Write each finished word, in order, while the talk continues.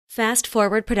Fast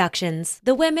Forward Productions.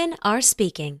 The women are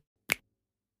speaking.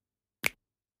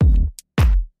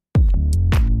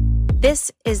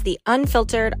 This is The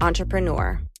Unfiltered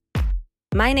Entrepreneur.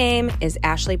 My name is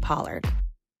Ashley Pollard.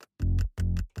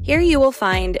 Here you will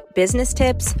find business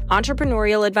tips,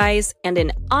 entrepreneurial advice, and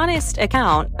an honest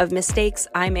account of mistakes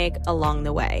I make along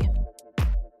the way.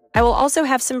 I will also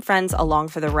have some friends along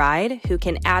for the ride who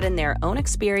can add in their own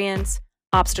experience,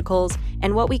 obstacles,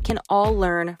 and what we can all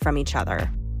learn from each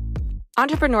other.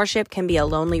 Entrepreneurship can be a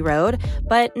lonely road,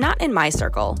 but not in my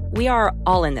circle. We are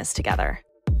all in this together.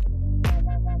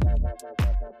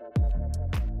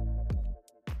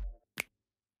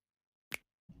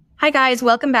 Hi guys,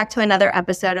 welcome back to another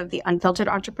episode of The Unfiltered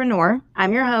Entrepreneur.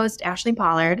 I'm your host, Ashley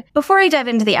Pollard. Before I dive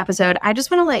into the episode, I just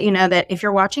want to let you know that if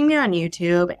you're watching me on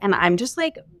YouTube and I'm just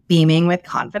beaming with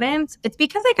confidence, it's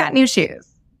because I got new shoes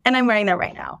and I'm wearing them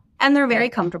right now. And they're very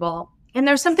comfortable. And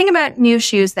there's something about new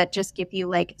shoes that just give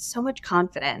you so much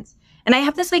confidence. And I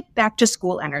have this back to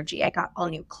school energy. I got all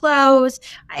new clothes.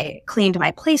 I cleaned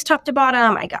my place top to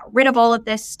bottom. I got rid of all of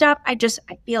this stuff. I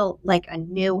feel like a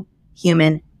new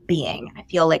human being. I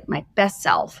feel like my best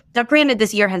self. Now, granted,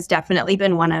 this year has definitely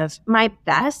been one of my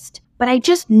best, but I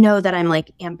just know that I'm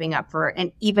amping up for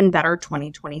an even better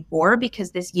 2024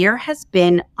 because this year has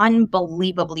been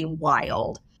unbelievably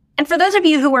wild. And for those of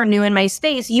you who are new in my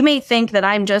space, you may think that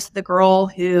I'm just the girl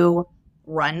who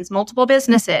runs multiple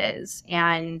businesses,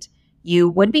 and you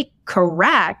would be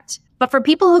correct. But for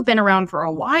people who've been around for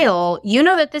a while, you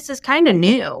know that this is kind of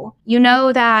new. You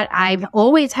know that I've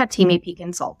always had Team AP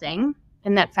Consulting,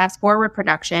 and that Fast Forward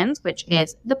Productions, which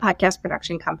is the podcast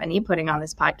production company putting on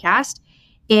this podcast,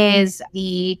 is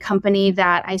the company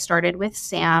that I started with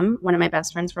Sam, one of my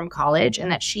best friends from college,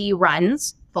 and that she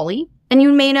runs fully. And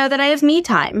you may know that I have Me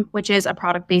Time, which is a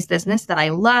product-based business that I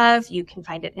love. You can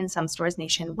find it in some stores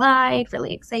nationwide,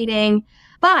 really exciting.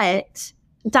 But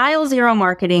Dial Zero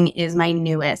Marketing is my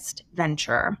newest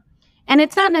venture. And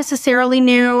it's not necessarily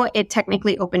new. It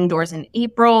technically opened doors in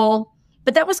April,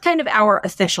 but that was kind of our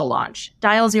official launch.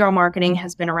 Dial Zero Marketing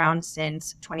has been around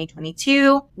since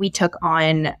 2022. We took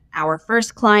on our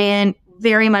first client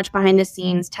very much behind the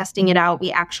scenes, testing it out.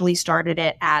 We actually started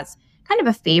it as kind of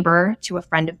a favor to a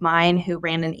friend of mine who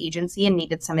ran an agency and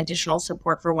needed some additional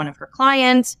support for one of her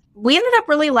clients. We ended up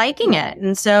really liking it,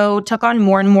 and so took on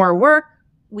more and more work.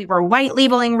 We were white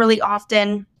labeling really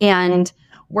often and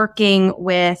working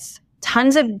with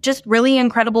tons of just really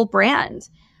incredible brands,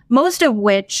 most of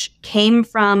which came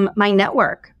from my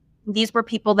network. These were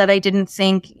people that I didn't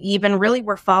think even really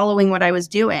were following what I was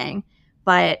doing,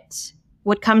 but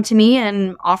would come to me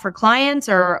and offer clients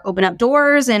or open up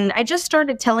doors. And I just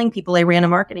started telling people I ran a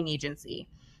marketing agency.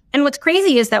 And what's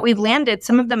crazy is that we've landed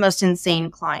some of the most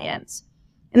insane clients.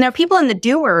 And there are people in the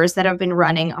doers that have been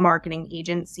running a marketing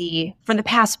agency for the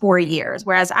past 4 years,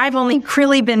 whereas I've only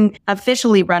really been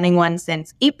officially running one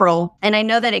since April. And I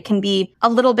know that it can be a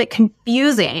little bit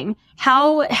confusing.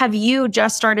 How have you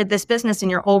just started this business and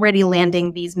you're already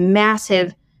landing these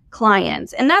massive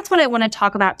clients? And that's what I want to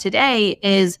talk about today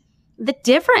is the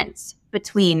difference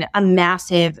between a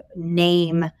massive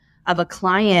name of a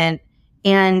client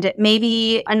and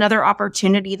maybe another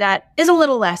opportunity that is a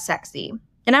little less sexy.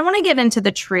 And I want to get into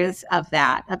the truth of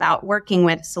that, about working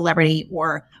with celebrity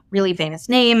or really famous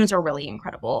names or really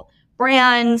incredible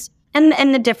brands and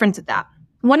the difference of that.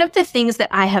 One of the things that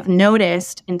I have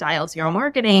noticed in Dial Zero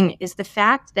Marketing is the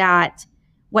fact that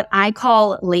what I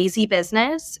call lazy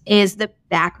business is the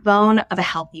backbone of a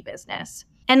healthy business.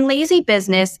 And lazy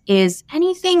business is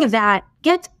anything that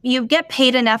you get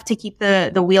paid enough to keep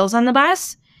the wheels on the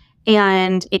bus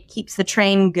and it keeps the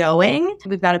train going.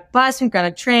 We've got a bus, we've got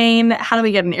a train. How do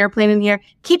we get an airplane in here?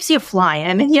 Keeps you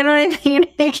flying. You know what I mean?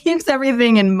 It keeps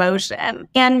everything in motion.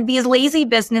 And these lazy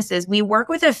businesses, we work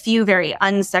with a few very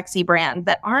unsexy brands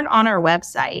that aren't on our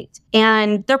website.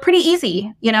 And they're pretty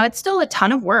easy. It's still a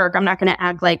ton of work. I'm not going to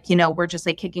act like, we're just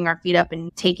kicking our feet up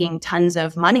and taking tons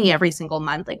of money every single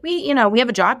month. We have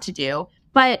a job to do.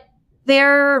 But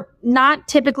they're not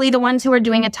typically the ones who are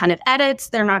doing a ton of edits.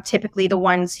 They're not typically the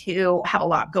ones who have a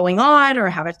lot going on or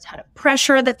have a ton of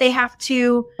pressure that they have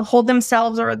to hold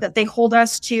themselves or that they hold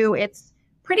us to. It's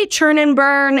pretty churn and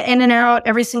burn, in and out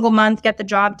every single month, get the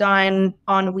job done,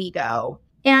 on we go.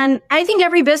 And I think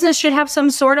every business should have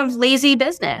some sort of lazy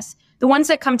business. The ones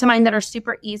that come to mind that are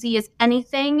super easy is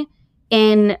anything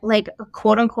in a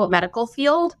quote unquote medical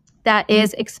field that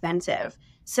is expensive.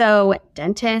 So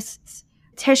dentists,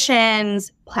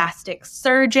 estheticians, plastic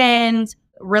surgeons,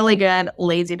 really good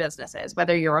lazy businesses,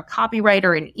 whether you're a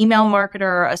copywriter, an email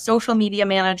marketer, a social media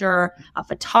manager, a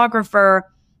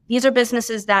photographer. These are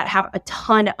businesses that have a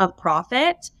ton of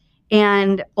profit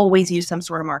and always use some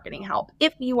sort of marketing help.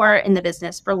 If you are in the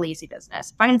business for lazy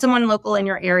business, find someone local in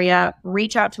your area,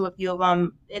 reach out to a few of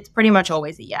them. It's pretty much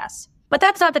always a yes. But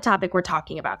that's not the topic we're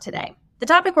talking about today. The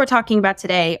topic we're talking about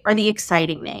today are the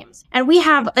exciting names. And we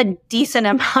have a decent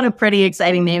amount of pretty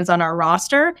exciting names on our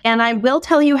roster. And I will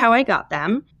tell you how I got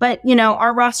them. But,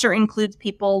 our roster includes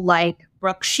people like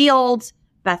Brooke Shields,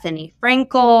 Bethany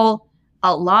Frankel,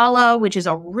 Alala, which is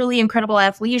a really incredible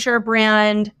athleisure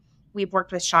brand. We've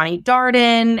worked with Shani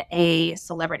Darden, a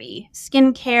celebrity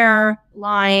skincare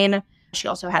line. She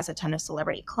also has a ton of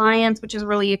celebrity clients, which is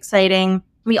really exciting.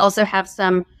 We also have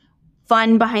some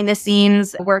fun behind the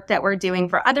scenes work that we're doing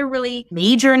for other really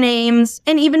major names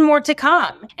and even more to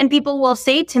come. And people will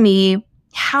say to me,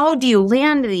 how do you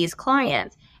land these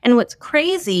clients? And what's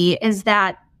crazy is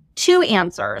that two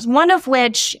answers, one of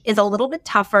which is a little bit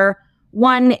tougher.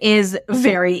 One is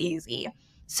very easy.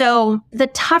 So the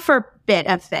tougher bit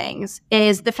of things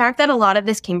is the fact that a lot of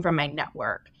this came from my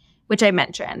network, which I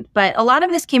mentioned, but a lot of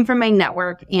this came from my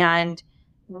network, and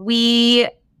we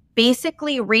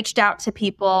basically reached out to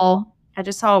people. I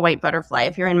just saw a white butterfly.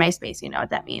 If you're in my space, you know what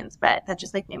that means, but that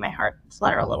just made my heart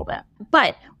flutter a little bit.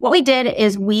 But what we did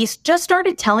is we just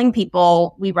started telling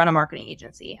people we run a marketing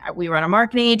agency. We run a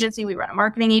marketing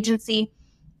agency.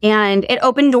 And it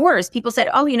opened doors. People said,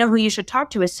 oh, who you should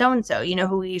talk to is so-and-so.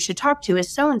 Who you should talk to is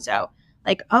so-and-so.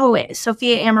 Like, oh,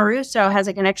 Sophia Amoruso has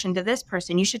a connection to this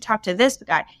person. You should talk to this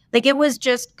guy. Like, it was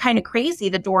just kind of crazy,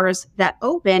 the doors that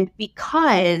opened,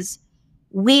 because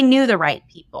we knew the right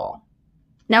people.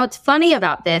 Now, what's funny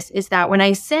about this is that when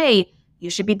I say you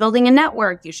should be building a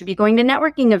network, you should be going to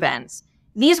networking events,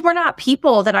 these were not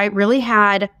people that I really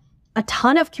had a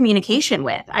ton of communication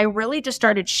with. I really just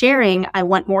started sharing, I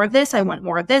want more of this, I want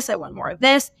more of this, I want more of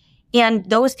this. And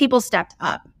those people stepped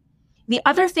up. The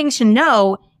other thing to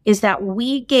know is that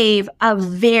we gave a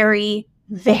very,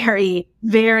 very,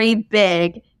 very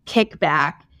big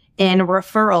kickback in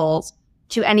referrals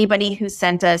to anybody who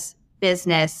sent us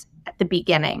business at the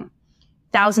beginning.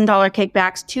 $1,000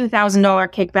 kickbacks, $2,000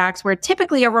 kickbacks, where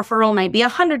typically a referral might be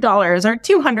 $100 or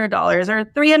 $200 or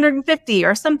 $350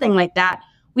 or something like that.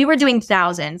 We were doing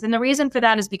thousands. And the reason for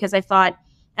that is because I thought,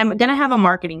 I'm going to have a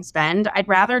marketing spend. I'd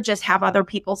rather just have other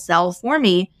people sell for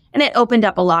me. And it opened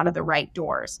up a lot of the right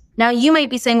doors. Now, you might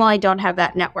be saying, well, I don't have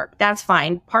that network. That's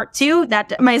fine. Part two,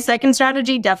 my second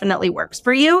strategy definitely works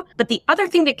for you. But the other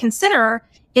thing to consider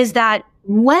is that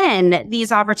when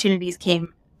these opportunities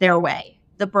came their way,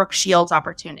 the Brooke Shields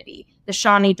opportunity, the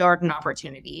Shani Darden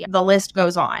opportunity, the list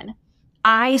goes on,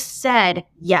 I said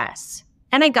yes.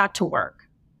 And I got to work.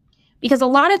 Because a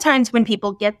lot of times when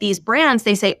people get these brands,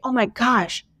 they say, oh my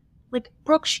gosh, like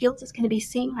Brooke Shields is going to be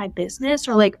seeing my business,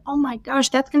 or like, oh my gosh,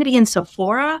 that's going to be in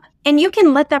Sephora. And you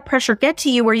can let that pressure get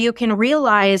to you where you can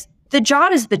realize the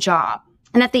job is the job.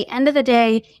 And at the end of the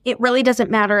day, it really doesn't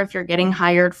matter if you're getting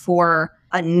hired for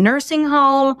a nursing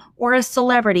home or a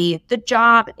celebrity. The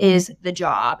job is the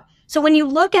job. So when you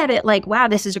look at it like, wow,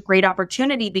 this is a great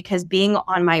opportunity because being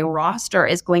on my roster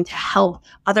is going to help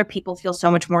other people feel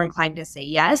so much more inclined to say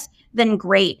yes, then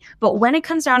great. But when it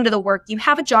comes down to the work, you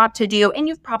have a job to do, and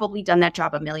you've probably done that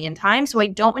job a million times. So I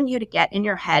don't want you to get in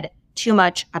your head too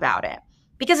much about it.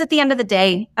 Because at the end of the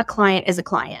day, a client is a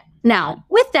client. Now,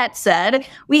 with that said,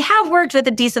 we have worked with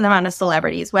a decent amount of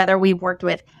celebrities, whether we've worked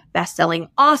with best-selling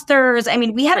authors. I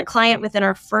mean, we had a client within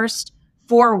our first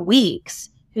 4 weeks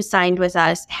who signed with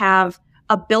us have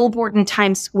a billboard in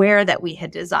Times Square that we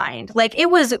had designed. Like, it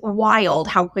was wild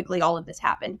how quickly all of this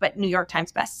happened. But New York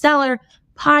Times bestseller,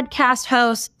 podcast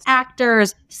hosts,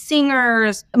 actors,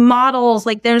 singers, models,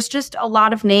 like there's just a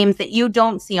lot of names that you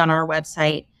don't see on our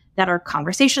website that are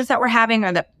conversations that we're having,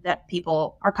 or that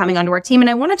people are coming onto our team. And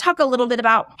I want to talk a little bit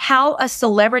about how a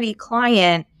celebrity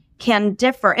client can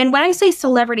differ. And when I say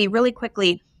celebrity, really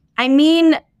quickly, I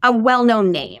mean a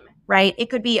well-known name, right? It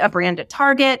could be a brand at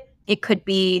Target. It could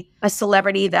be a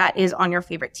celebrity that is on your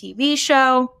favorite TV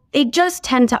show. They just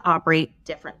tend to operate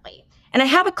differently. And I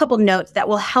have a couple notes that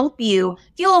will help you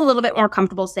feel a little bit more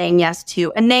comfortable saying yes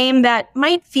to a name that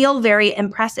might feel very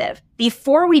impressive.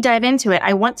 Before we dive into it,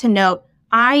 I want to note,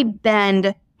 I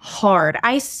bend hard.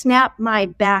 I snap my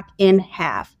back in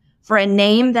half for a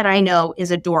name that I know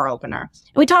is a door opener.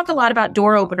 And we talk a lot about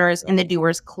door openers in the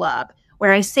Doers Club,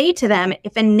 where I say to them,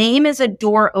 if a name is a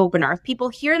door opener, if people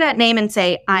hear that name and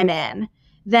say, I'm in,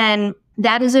 then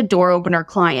that is a door opener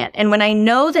client. And when I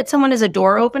know that someone is a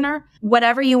door opener,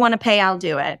 whatever you want to pay, I'll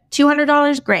do it.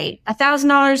 $200, great.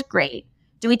 $1,000, great.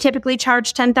 Do we typically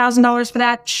charge $10,000 for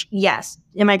that? Yes.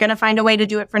 Am I going to find a way to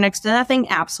do it for next to nothing?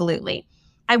 Absolutely.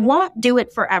 I won't do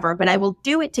it forever, but I will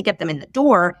do it to get them in the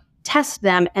door test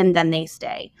them, and then they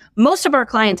stay. Most of our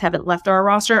clients haven't left our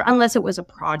roster unless it was a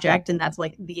project, and that's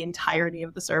like the entirety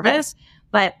of the service.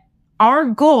 But our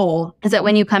goal is that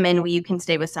when you come in, you can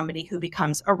stay with somebody who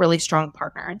becomes a really strong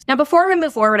partner. Now, before we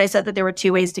move forward, I said that there were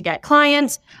 2 ways to get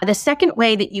clients. The second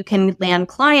way that you can land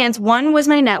clients, one was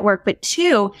my network, but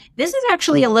 2, this is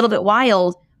actually a little bit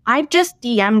wild. I've just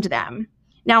DM'd them.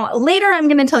 Now, later I'm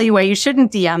going to tell you why you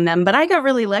shouldn't DM them, but I got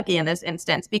really lucky in this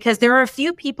instance because there are a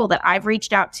few people that I've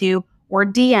reached out to or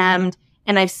DM'd,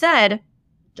 and I've said,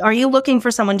 are you looking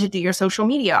for someone to do your social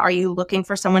media? Are you looking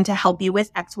for someone to help you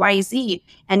with XYZ?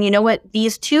 And you know what?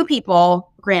 These 2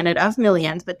 people, granted of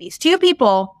millions, but these 2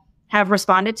 people have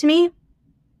responded to me.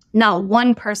 Not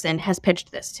one person has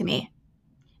pitched this to me.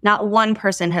 Not one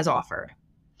person has offered.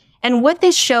 And what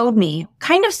this showed me,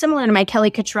 kind of similar to my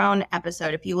Kelly Cutrone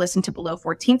episode, if you listen to Below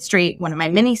 14th Street, one of my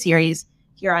mini series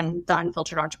here on The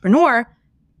Unfiltered Entrepreneur,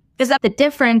 is that the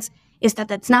difference is that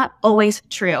that's not always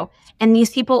true. And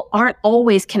these people aren't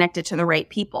always connected to the right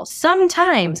people.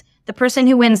 Sometimes the person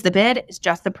who wins the bid is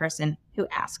just the person who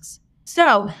asks.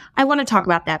 So I want to talk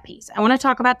about that piece. I want to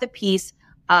talk about the piece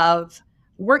of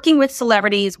working with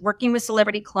celebrities, working with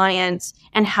celebrity clients,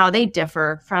 and how they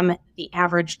differ from the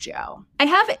average Joe. I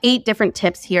have 8 different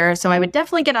tips here, so I would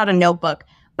definitely get out a notebook.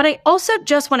 But I also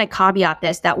just want to caveat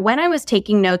this, that when I was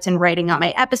taking notes and writing out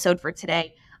my episode for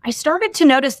today, I started to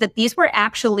notice that these were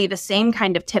actually the same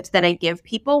kind of tips that I give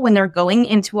people when they're going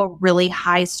into a really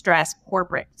high stress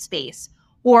corporate space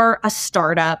or a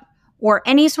startup or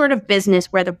any sort of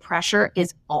business where the pressure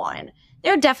is on.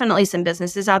 There are definitely some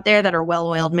businesses out there that are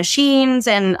well-oiled machines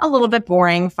and a little bit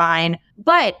boring, fine.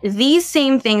 But these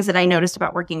same things that I noticed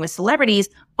about working with celebrities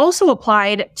also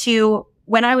applied to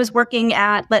when I was working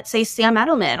at, let's say, Sam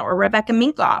Edelman or Rebecca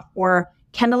Minkoff or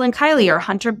Kendall and Kylie or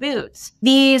Hunter Boots.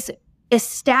 These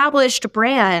established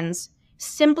brands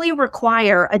simply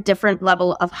require a different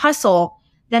level of hustle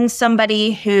than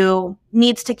somebody who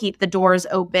needs to keep the doors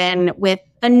open with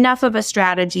enough of a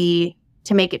strategy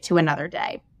to make it to another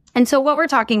day. And so what we're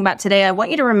talking about today, I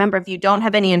want you to remember, if you don't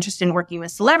have any interest in working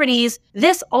with celebrities,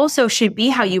 this also should be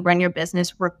how you run your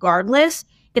business regardless.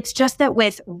 It's just that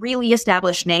with really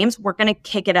established names, we're going to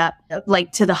kick it up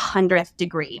like to the 100th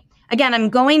degree. Again, I'm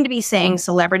going to be saying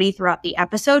celebrity throughout the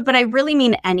episode, but I really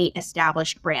mean any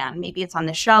established brand. Maybe it's on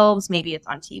the shelves, maybe it's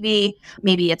on TV,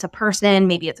 maybe it's a person,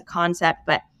 maybe it's a concept,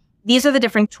 but these are the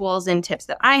different tools and tips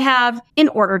that I have in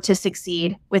order to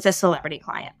succeed with a celebrity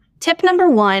client. Tip number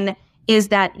 1 is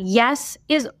that yes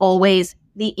is always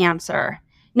the answer.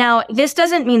 Now, this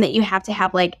doesn't mean that you have to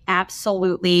have like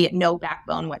absolutely no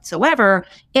backbone whatsoever.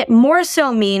 It more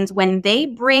so means when they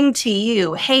bring to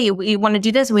you, hey, we want to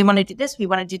do this, we want to do this, we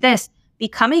want to do this,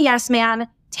 become a yes man,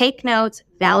 take notes,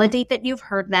 validate that you've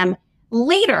heard them.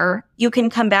 Later, you can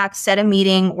come back, set a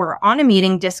meeting, or on a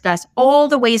meeting, discuss all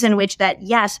the ways in which that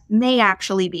yes may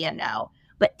actually be a no.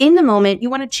 But in the moment, you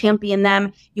want to champion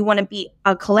them. You want to be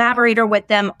a collaborator with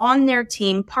them on their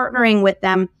team, partnering with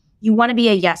them. You want to be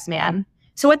a yes man.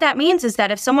 So what that means is that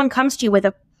if someone comes to you with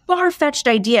a far-fetched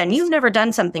idea and you've never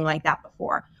done something like that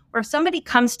before, or if somebody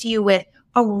comes to you with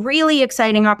a really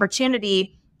exciting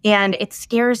opportunity and it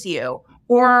scares you,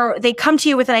 or they come to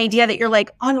you with an idea that you're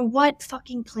like, on what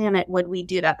fucking planet would we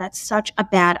do that? That's such a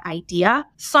bad idea.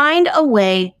 Find a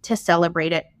way to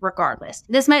celebrate it regardless.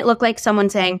 This might look like someone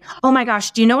saying, oh my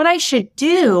gosh, do you know what I should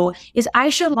do? Is I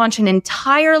should launch an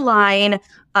entire line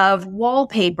of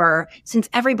wallpaper since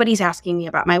everybody's asking me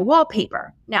about my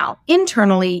wallpaper. Now,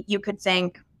 internally, you could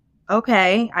think,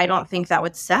 okay, I don't think that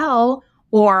would sell,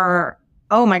 or,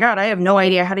 oh my God, I have no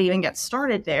idea how to even get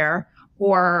started there,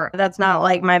 or that's not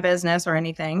like my business or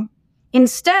anything.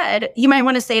 Instead, you might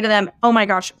want to say to them, oh my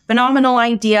gosh, phenomenal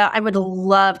idea. I would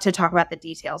love to talk about the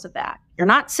details of that. You're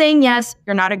not saying yes,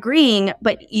 you're not agreeing,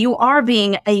 but you are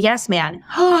being a yes man.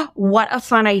 What a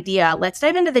fun idea. Let's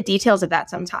dive into the details of that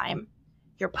sometime.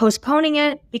 You're postponing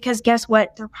it because guess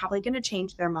what? They're probably going to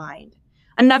change their mind.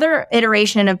 Another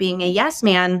iteration of being a yes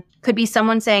man could be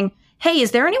someone saying, hey,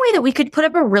 is there any way that we could put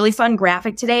up a really fun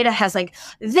graphic today that has like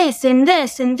this and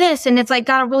this and this, and it's like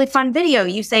got a really fun video?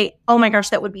 You say, oh my gosh,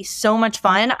 that would be so much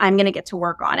fun. I'm going to get to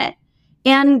work on it.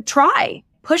 And try.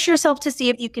 Push yourself to see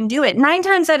if you can do it. 9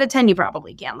 times out of 10, you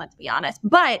probably can, let's be honest.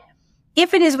 But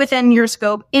if it is within your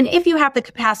scope and if you have the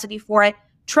capacity for it,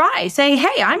 try. Say,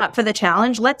 hey, I'm up for the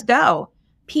challenge. Let's go.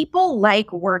 People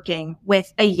like working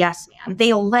with a yes man.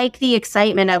 They like the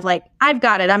excitement of like, I've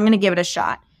got it. I'm going to give it a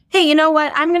shot. Hey, you know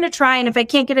what? I'm going to try. And if I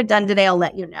can't get it done today, I'll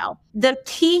let you know. The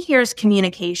key here is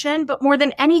communication. But more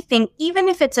than anything, even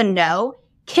if it's a no,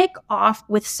 kick off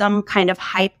with some kind of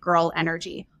hype girl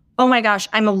energy. Oh my gosh,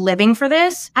 I'm living for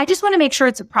this. I just want to make sure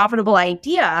it's a profitable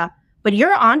idea. But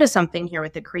you're onto something here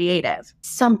with the creative.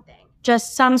 Something.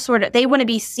 Just some sort of, they want to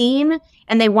be seen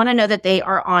and they want to know that they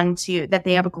are that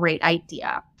they have a great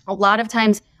idea. A lot of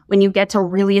times when you get to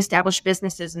really established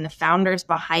businesses and the founders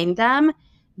behind them,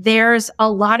 there's a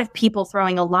lot of people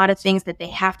throwing a lot of things that they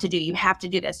have to do. You have to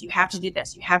do this. You have to do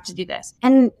this. You have to do this.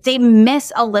 And they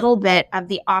miss a little bit of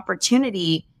the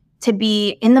opportunity to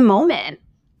be in the moment,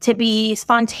 to be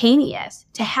spontaneous,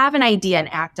 to have an idea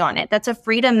and act on it. That's a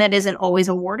freedom that isn't always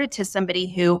awarded to somebody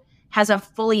who has a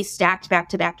fully stacked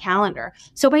back-to-back calendar.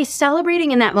 So by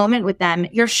celebrating in that moment with them,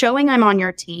 you're showing I'm on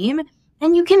your team,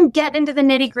 and you can get into the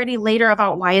nitty-gritty later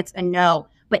about why it's a no.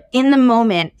 But in the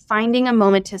moment, finding a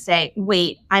moment to say,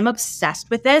 wait, I'm obsessed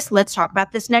with this. Let's talk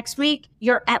about this next week.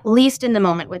 You're at least in the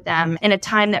moment with them in a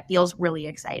time that feels really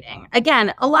exciting.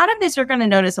 Again, a lot of this you're going to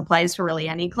notice applies to really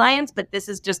any clients, but this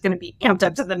is just going to be amped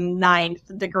up to the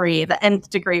nth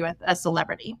degree with a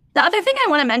celebrity. The other thing I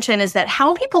want to mention is that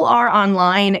how people are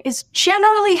online is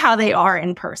generally how they are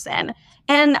in person.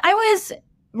 And I was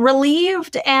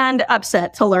relieved and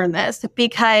upset to learn this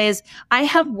because I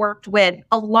have worked with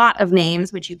a lot of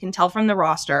names, which you can tell from the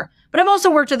roster, but I've also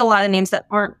worked with a lot of names that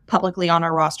aren't publicly on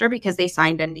our roster because they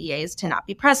signed NDAs to not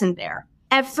be present there.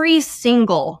 Every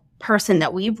single person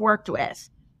that we've worked with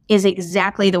is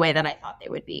exactly the way that I thought they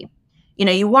would be. You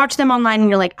know, you watch them online and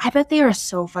you're like, I bet they are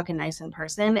so fucking nice in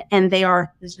person, and they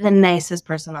are the nicest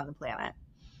person on the planet.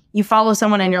 You follow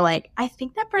someone and you're like, I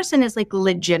think that person is like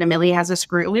legitimately has a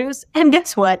screw loose. And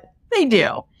guess what? They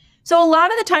do. So a lot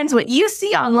of the times what you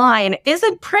see online is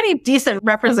a pretty decent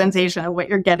representation of what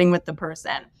you're getting with the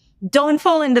person. Don't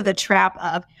fall into the trap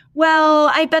of, well,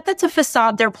 I bet that's a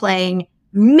facade they're playing.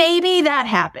 Maybe that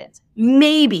happens.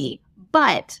 Maybe,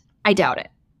 but I doubt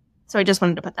it. So I just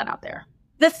wanted to put that out there.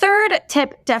 The third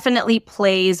tip definitely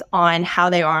plays on how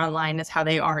they are online is how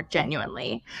they are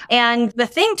genuinely. And the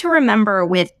thing to remember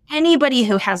with anybody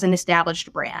who has an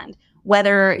established brand,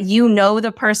 whether you know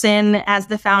the person as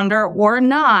the founder or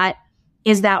not,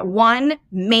 is that one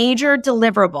major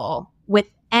deliverable with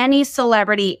any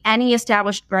celebrity, any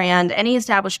established brand, any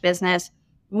established business,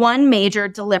 one major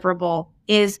deliverable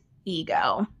is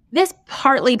ego. This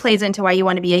partly plays into why you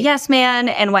want to be a yes man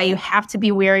and why you have to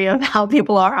be wary of how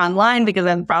people are online, because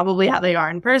that's probably how they are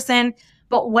in person.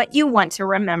 But what you want to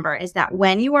remember is that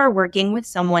when you are working with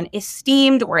someone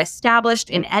esteemed or established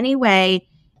in any way,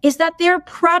 is that they're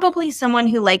probably someone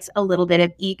who likes a little bit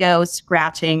of ego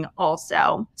scratching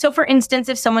also. So for instance,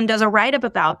 if someone does a write-up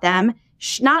about them,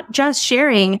 not just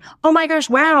sharing, oh my gosh,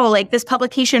 wow, like this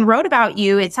publication wrote about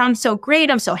you. It sounds so great.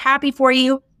 I'm so happy for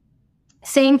you.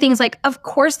 Saying things like, of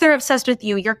course they're obsessed with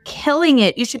you. You're killing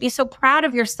it. You should be so proud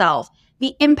of yourself.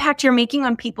 The impact you're making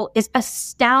on people is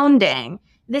astounding.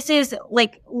 This is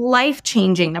like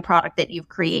life-changing, the product that you've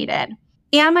created.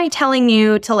 Am I telling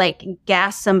you to like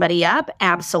gas somebody up?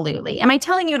 Absolutely. Am I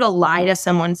telling you to lie to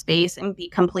someone's face and be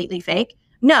completely fake?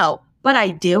 No, but I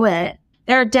do it.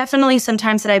 There are definitely some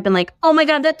times that I've been like, oh my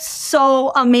God, that's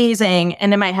so amazing.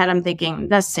 And in my head, I'm thinking,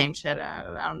 that's the same shit. I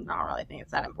don't really think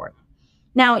it's that important.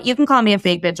 Now, you can call me a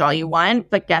fake bitch all you want,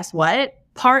 but guess what?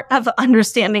 Part of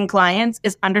understanding clients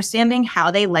is understanding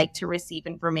how they like to receive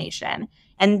information.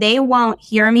 And they won't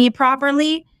hear me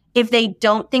properly if they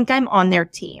don't think I'm on their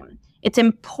team. It's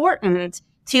important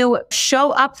to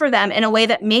show up for them in a way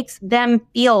that makes them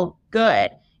feel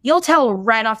good. You'll tell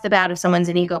right off the bat if someone's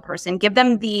an ego person. Give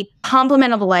them the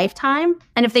compliment of a lifetime.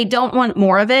 And if they don't want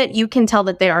more of it, you can tell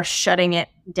that they are shutting it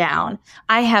down.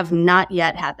 I have not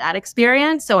yet had that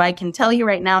experience, so I can tell you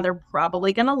right now they're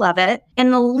probably going to love it.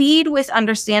 And the lead with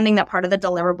understanding that part of the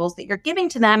deliverables that you're giving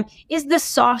to them is the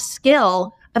soft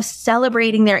skill of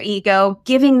celebrating their ego,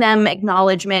 giving them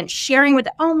acknowledgement, sharing with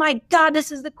them, oh my God,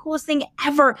 this is the coolest thing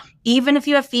ever. Even if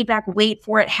you have feedback, wait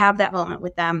for it, have that moment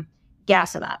with them,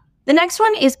 gas it up. The next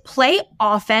one is play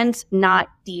offense, not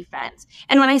defense.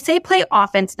 And when I say play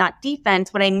offense, not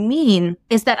defense, what I mean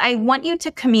is that I want you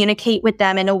to communicate with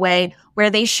them in a way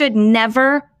where they should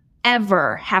never,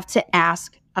 ever have to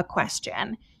ask a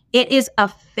question. It is a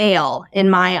fail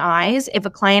in my eyes if a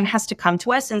client has to come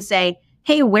to us and say,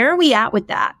 hey, where are we at with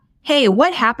that? Hey,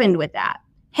 what happened with that?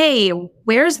 Hey,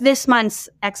 where's this month's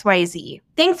XYZ?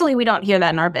 Thankfully, we don't hear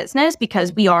that in our business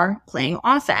because we are playing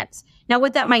offense. Now,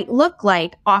 what that might look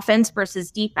like, offense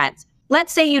versus defense.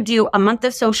 Let's say you do a month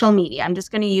of social media. I'm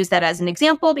just going to use that as an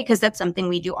example because that's something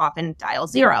we do often at Dial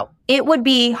Zero. It would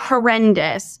be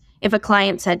horrendous if a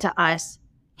client said to us,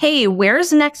 hey,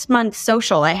 where's next month's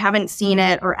social? I haven't seen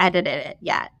it or edited it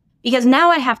yet. Because now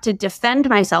I have to defend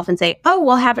myself and say, oh,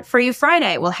 we'll have it for you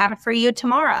Friday. We'll have it for you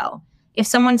tomorrow. If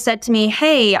someone said to me,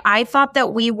 hey, I thought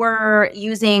that we were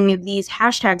using these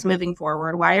hashtags moving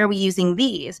forward. Why are we using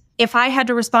these? If I had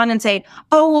to respond and say,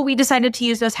 oh, well, we decided to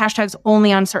use those hashtags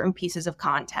only on certain pieces of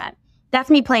content, that's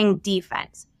me playing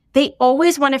defense. They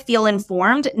always want to feel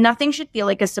informed. Nothing should feel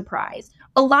like a surprise.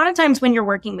 A lot of times when you're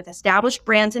working with established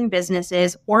brands and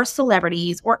businesses or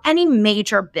celebrities or any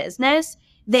major business,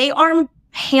 they are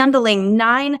handling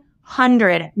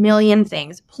 900 million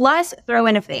things. Plus, throw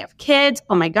in if they have kids,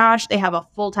 oh my gosh, they have a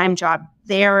full-time job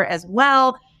there as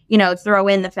well. Throw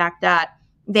in the fact that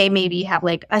they maybe have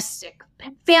like a sick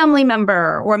family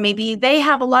member, or maybe they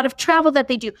have a lot of travel that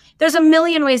they do. There's a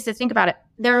million ways to think about it.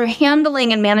 They're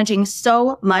handling and managing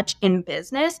so much in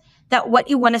business that what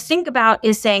you want to think about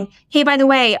is saying, hey, by the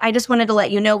way, I just wanted to let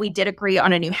you know we did agree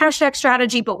on a new hashtag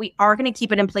strategy, but we are going to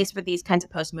keep it in place for these kinds of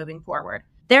posts moving forward.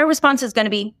 Their response is going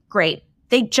to be great.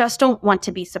 They just don't want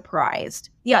to be surprised.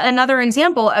 Yeah, another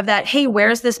example of that, hey,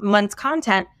 where's this month's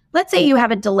content? Let's say you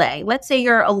have a delay. Let's say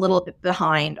you're a little bit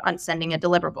behind on sending a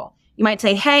deliverable. You might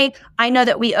say, hey, I know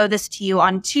that we owe this to you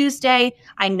on Tuesday.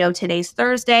 I know today's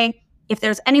Thursday. If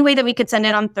there's any way that we could send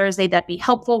it on Thursday, that'd be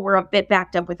helpful. We're a bit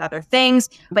backed up with other things,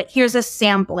 but here's a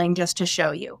sampling just to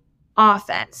show you.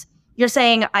 Offense. You're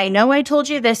saying, I know I told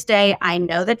you this day. I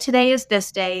know that today is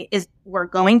this day. We're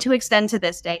going to extend to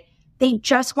this day. They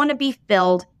just want to be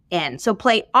filled in. So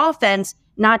play offense,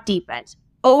 not defense.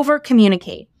 Over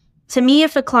communicate. To me,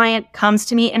 if a client comes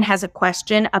to me and has a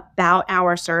question about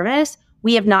our service,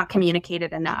 we have not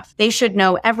communicated enough. They should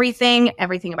know everything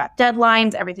about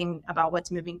deadlines, everything about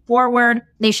what's moving forward.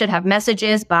 They should have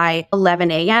messages by 11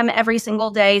 a.m. every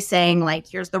single day saying like,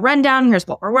 here's the rundown, here's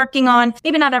what we're working on.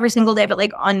 Maybe not every single day, but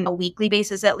like on a weekly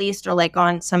basis at least, or like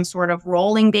on some sort of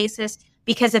rolling basis.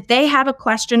 Because if they have a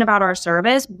question about our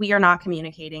service, we are not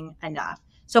communicating enough.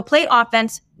 So play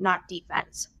offense, not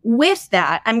defense. With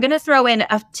that, I'm going to throw in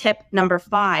a tip number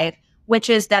 5, which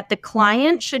is that the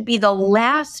client should be the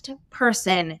last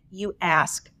person you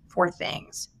ask for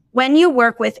things. When you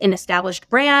work with an established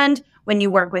brand, when you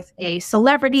work with a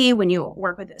celebrity, when you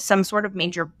work with some sort of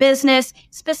major business,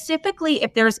 specifically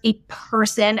if there's a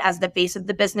person as the face of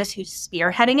the business who's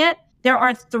spearheading it, there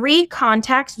are 3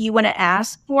 contacts you want to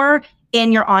ask for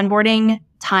in your onboarding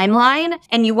timeline,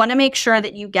 and you want to make sure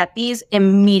that you get these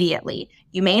immediately.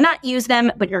 You may not use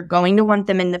them, but you're going to want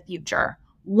them in the future.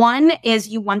 1 is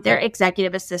you want their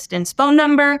executive assistant's phone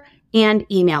number and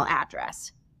email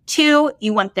address. 2,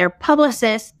 you want their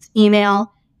publicist's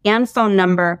email and phone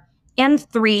number. And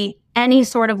 3, any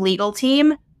sort of legal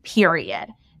team, period.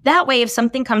 That way, if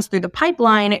something comes through the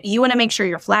pipeline, you want to make sure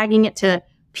you're flagging it to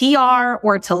PR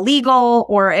or to legal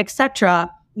or etc.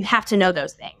 You have to know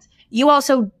those things. You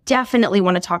also definitely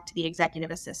want to talk to the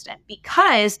executive assistant,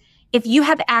 because if you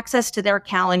have access to their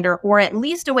calendar or at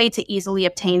least a way to easily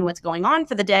obtain what's going on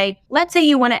for the day, let's say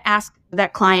you want to ask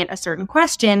that client a certain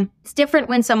question. It's different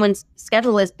when someone's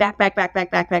schedule is back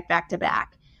to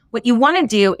back. What you want to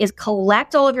do is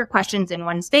collect all of your questions in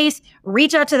one space,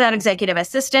 reach out to that executive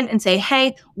assistant and say,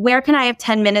 hey, where can I have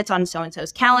 10 minutes on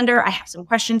so-and-so's calendar? I have some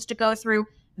questions to go through.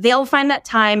 They'll find that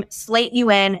time, slate you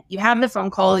in, you have the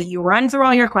phone call, you run through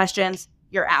all your questions,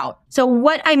 you're out. So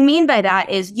what I mean by that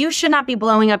is you should not be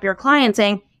blowing up your client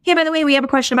saying, hey, by the way, we have a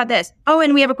question about this. Oh,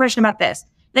 and we have a question about this.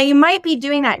 Now, you might be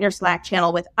doing that in your Slack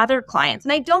channel with other clients.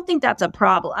 And I don't think that's a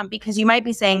problem, because you might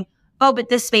be saying, oh, but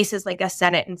this space is like a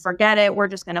set it and forget it. We're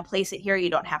just going to place it here. You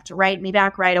don't have to write me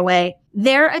back right away.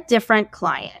 They're a different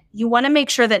client. You want to make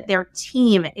sure that their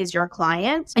team is your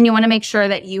client, and you want to make sure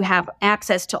that you have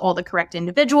access to all the correct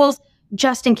individuals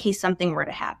just in case something were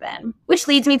to happen. Which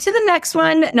leads me to the next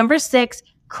one. Number 6,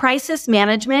 crisis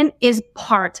management is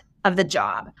part of the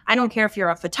job. I don't care if you're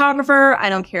a photographer. I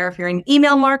don't care if you're an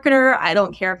email marketer. I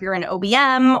don't care if you're an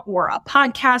OBM or a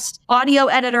podcast audio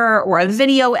editor or a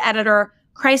video editor.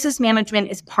 Crisis management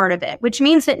is part of it, which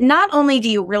means that not only do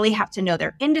you really have to know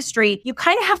their industry, you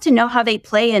kind of have to know how they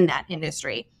play in that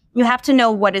industry. You have to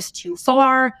know what is too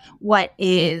far, what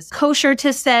is kosher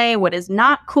to say, what is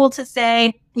not cool to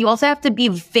say. You also have to be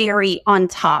very on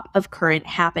top of current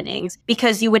happenings,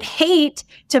 because you would hate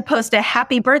to post a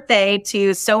happy birthday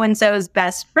to so-and-so's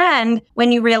best friend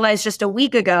when you realize just a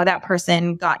week ago that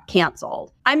person got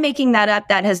canceled. I'm making that up.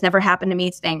 That has never happened to me,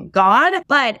 thank God,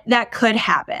 but that could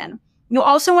happen. You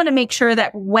also want to make sure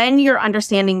that when you're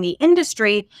understanding the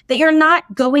industry, that you're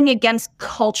not going against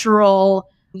cultural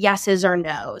yeses or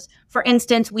nos. For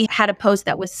instance, we had a post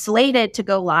that was slated to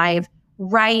go live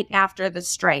right after the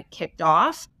strike kicked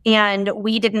off, and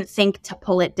we didn't think to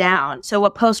pull it down. So a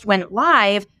post went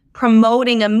live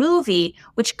promoting a movie,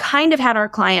 which kind of had our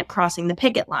client crossing the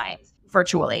picket lines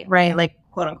virtually, right? Like,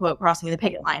 quote unquote, crossing the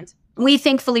picket lines. We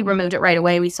thankfully removed it right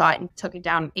away. We saw it and took it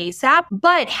down ASAP.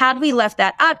 But had we left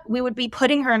that up, we would be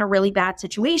putting her in a really bad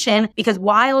situation because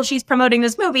while she's promoting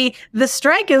this movie, the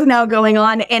strike is now going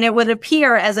on and it would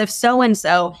appear as if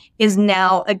so-and-so is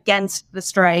now against the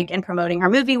strike and promoting her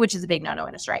movie, which is a big no-no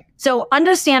in a strike. So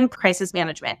understand crisis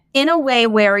management in a way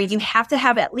where you have to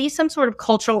have at least some sort of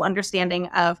cultural understanding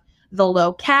of the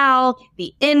locale,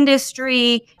 the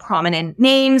industry, prominent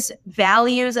names,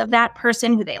 values of that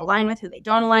person, who they align with, who they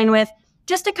don't align with,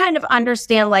 just to kind of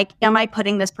understand, like, am I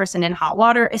putting this person in hot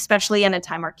water, especially in a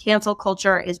time where cancel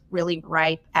culture is really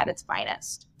ripe at its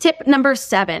finest. Tip number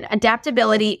 7,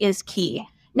 adaptability is key.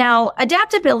 Now,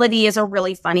 adaptability is a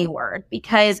really funny word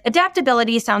because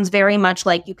adaptability sounds very much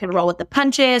like you can roll with the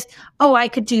punches. Oh, I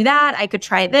could do that. I could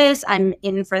try this. I'm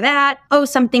in for that. Oh,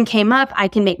 something came up. I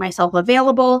can make myself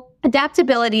available.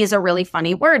 Adaptability is a really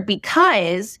funny word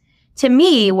because to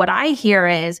me, what I hear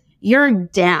is you're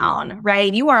down,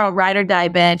 right? You are a ride or die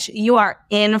bitch. You are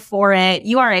in for it.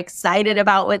 You are excited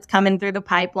about what's coming through the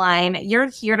pipeline. You're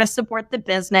here to support the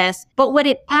business. But what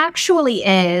it actually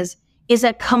is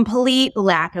a complete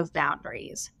lack of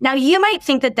boundaries. Now, you might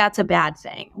think that that's a bad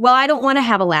thing. Well, I don't want to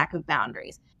have a lack of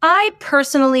boundaries. I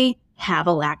personally have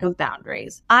a lack of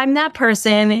boundaries. I'm that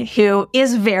person who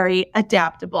is very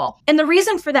adaptable. And the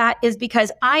reason for that is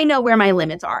because I know where my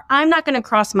limits are. I'm not going to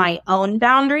cross my own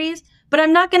boundaries, but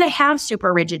I'm not going to have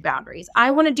super rigid boundaries. I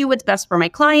want to do what's best for my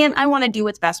client. I want to do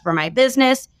what's best for my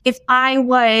business. If I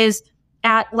was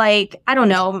at like, I don't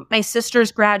know, my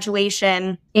sister's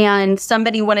graduation and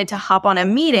somebody wanted to hop on a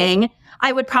meeting,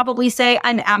 I would probably say,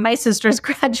 I'm at my sister's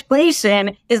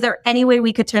graduation. Is there any way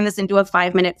we could turn this into a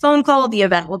 5-minute phone call? The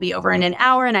event will be over in an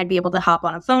hour and I'd be able to hop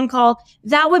on a phone call.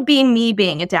 That would be me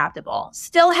being adaptable.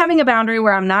 Still having a boundary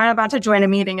where I'm not about to join a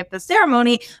meeting at the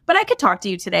ceremony, but I could talk to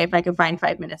you today if I could find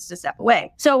 5 minutes to step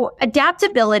away. So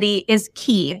adaptability is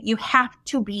key. You have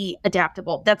to be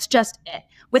adaptable. That's just it.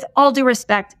 With all due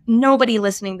respect, nobody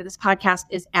listening to this podcast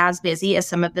is as busy as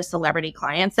some of the celebrity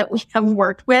clients that we have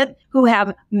worked with who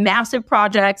have massive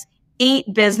projects,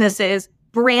 8 businesses,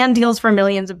 brand deals for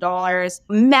millions of dollars,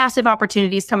 massive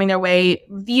opportunities coming their way,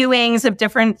 viewings of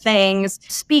different things,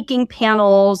 speaking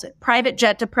panels, private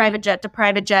jet to private jet to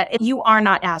private jet. You are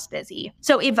not as busy.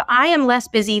 So if I am less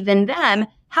busy than them,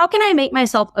 how can I make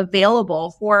myself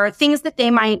available for things that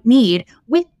they might need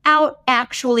without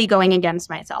actually going against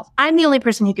myself? I'm the only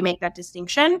person who can make that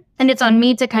distinction. And it's on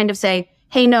me to kind of say,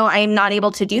 hey, no, I'm not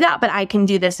able to do that, but I can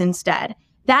do this instead.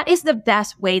 That is the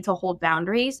best way to hold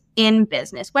boundaries in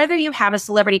business. Whether you have a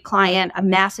celebrity client, a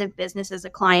massive business as a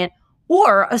client,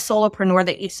 or a solopreneur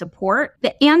that you support,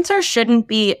 the answer shouldn't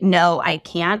be, no, I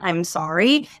can't, I'm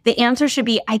sorry. The answer should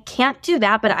be, I can't do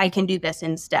that, but I can do this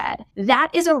instead. That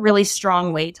is a really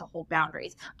strong way to hold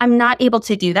boundaries. I'm not able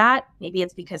to do that. Maybe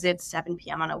it's because it's 7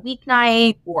 p.m. on a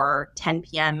weeknight or 10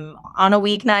 p.m. on a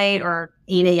weeknight or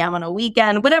 8 a.m. on a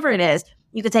weekend, whatever it is.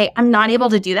 You could say, I'm not able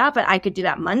to do that, but I could do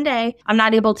that Monday. I'm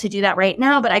not able to do that right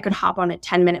now, but I could hop on a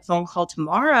 10-minute phone call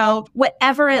tomorrow.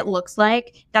 Whatever it looks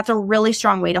like, that's a really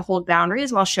strong way to hold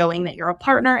boundaries while showing that you're a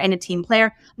partner and a team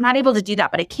player. I'm not able to do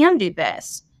that, but I can do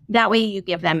this. That way you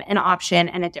give them an option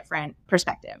and a different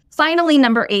perspective. Finally,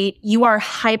 number 8, you are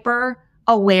hyper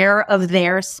aware of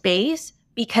their space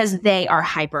because they are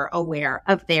hyper aware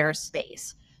of their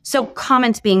space. So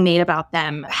comments being made about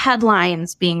them,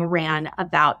 headlines being ran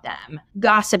about them,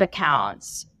 gossip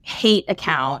accounts, hate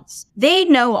accounts, they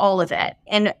know all of it.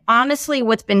 And honestly,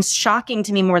 what's been shocking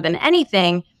to me more than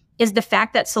anything is the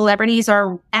fact that celebrities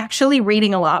are actually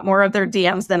reading a lot more of their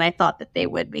DMs than I thought that they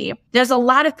would be. There's a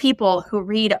lot of people who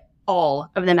read all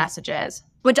of the messages,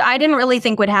 which I didn't really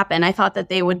think would happen. I thought that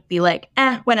they would be like,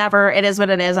 whatever, it is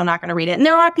what it is. I'm not going to read it. And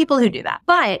there are people who do that.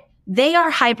 But they are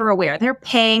hyper aware. They're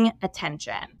paying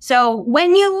attention. So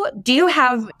when you do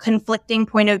have conflicting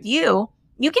point of view,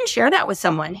 you can share that with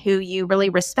someone who you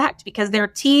really respect because their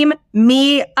team,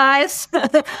 me, us,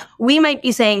 we might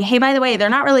be saying, hey, by the way, they're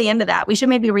not really into that. We should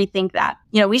maybe rethink that.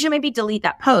 We should maybe delete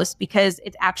that post because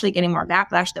it's actually getting more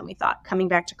backlash than we thought, coming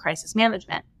back to crisis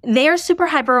management. They are super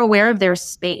hyper aware of their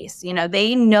space.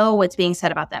 They know what's being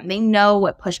said about them. They know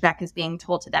what pushback is being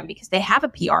told to them because they have a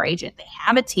PR agent. They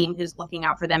have a team who's looking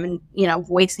out for them and,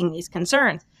 voicing these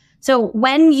concerns. So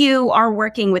when you are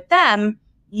working with them,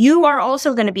 you are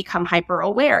also going to become hyper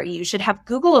aware. You should have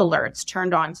Google alerts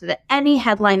turned on so that any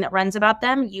headline that runs about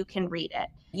them, you can read it.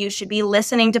 You should be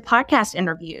listening to podcast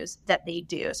interviews that they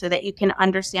do so that you can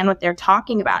understand what they're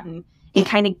talking about and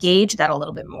kind of gauge that a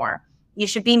little bit more. You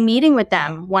should be meeting with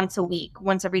them once a week,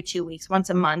 once every 2 weeks, once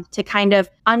a month to kind of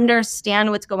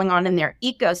understand what's going on in their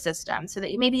ecosystem so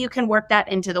that maybe you can work that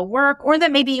into the work, or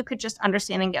that maybe you could just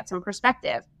understand and get some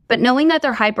perspective. But knowing that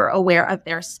they're hyper aware of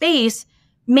their space,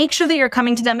 make sure that you're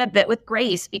coming to them a bit with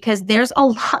grace, because there's a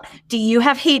lot. Do you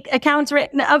have hate accounts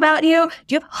written about you?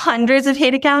 Do you have hundreds of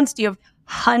hate accounts? Do you have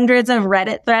hundreds of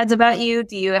Reddit threads about you?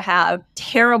 Do you have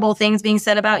terrible things being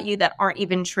said about you that aren't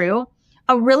even true?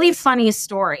 A really funny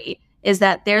story is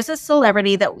that there's a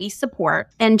celebrity that we support,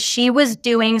 and she was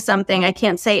doing something. I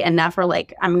can't say enough, or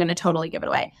like, I'm going to totally give it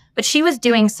away, but she was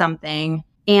doing something,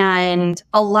 and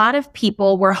a lot of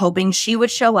people were hoping she would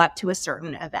show up to a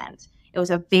certain event. It was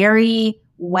a very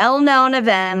well-known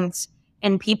event,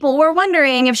 and people were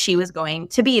wondering if she was going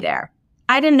to be there.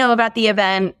 I didn't know about the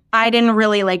event. I didn't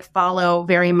really follow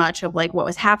very much of what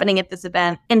was happening at this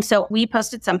event. And so we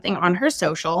posted something on her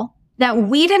social that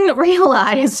we didn't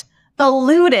realize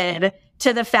alluded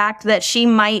to the fact that she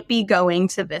might be going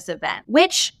to this event,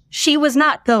 which she was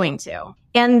not going to.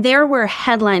 And there were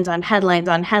headlines on headlines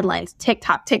on headlines,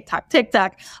 TikTok,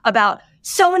 about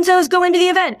so-and-so's going to the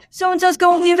event. So-and-so's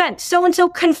going to the event. So-and-so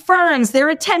confirms they're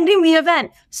attending the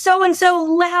event. So-and-so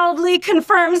loudly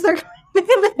confirms they're going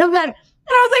to the event.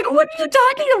 And I was like, what are you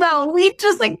talking about? We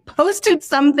just posted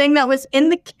something that was in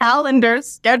the calendar,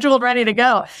 scheduled, ready to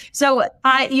go. So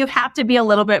I had to be a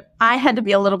little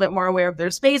bit more aware of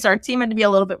their space. Our team had to be a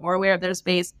little bit more aware of their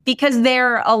space, because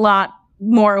they're a lot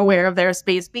more aware of their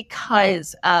space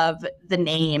because of the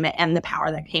name and the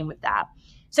power that came with that.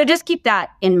 So just keep that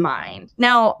in mind.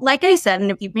 Now, like I said,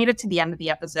 and if you've made it to the end of the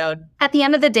episode, at the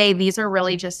end of the day, these are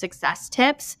really just success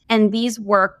tips. And these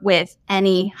work with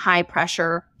any high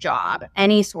pressure job,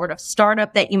 any sort of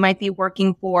startup that you might be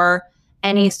working for,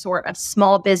 any sort of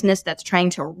small business that's trying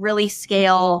to really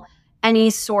scale, any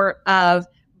sort of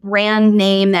brand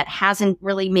name that hasn't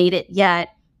really made it yet.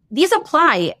 These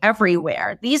apply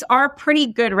everywhere. These are pretty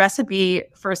good recipe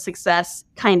for success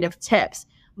kind of tips.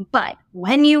 But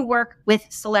when you work with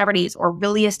celebrities or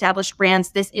really established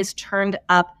brands, this is turned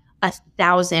up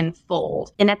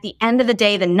 1,000-fold. And at the end of the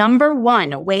day, the number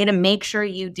one way to make sure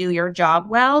you do your job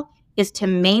well is to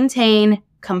maintain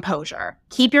composure.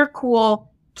 Keep your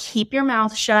cool, keep your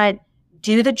mouth shut,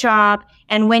 do the job.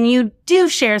 And when you do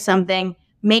share something,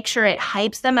 make sure it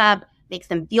hypes them up, makes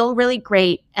them feel really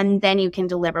great, and then you can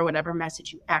deliver whatever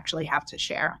message you actually have to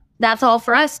share. That's all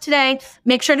for us today.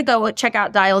 Make sure to go check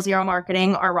out Dial Zero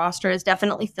Marketing. Our roster is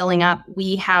definitely filling up.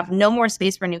 We have no more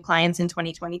space for new clients in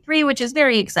 2023, which is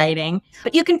very exciting.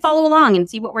 But you can follow along and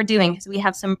see what we're doing, because we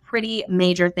have some pretty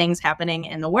major things happening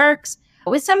in the works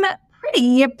with some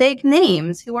pretty big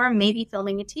names who are maybe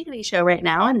filming a TV show right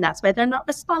now, and that's why they're not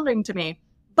responding to me.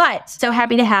 But so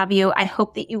happy to have you. I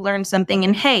hope that you learned something.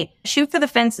 And hey, shoot for the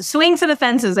fences, swing for the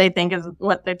fences, I think is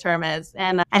what the term is.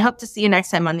 And I hope to see you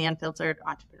next time on The Unfiltered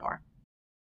Entrepreneur.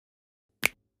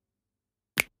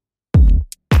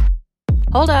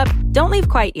 Hold up, don't leave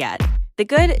quite yet. The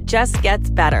good just gets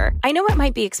better. I know it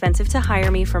might be expensive to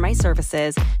hire me for my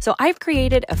services, so I've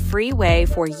created a free way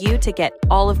for you to get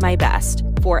all of my best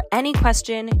for any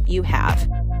question you have.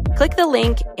 Click the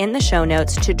link in the show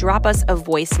notes to drop us a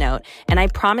voice note, and I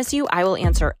promise you I will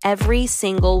answer every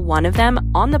single one of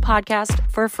them on the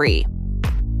podcast for free.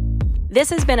 This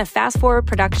has been a Fast Forward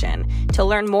production. To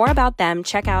learn more about them,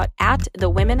 check out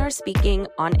 @TheWomenAreSpeaking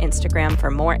on Instagram for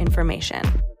more information.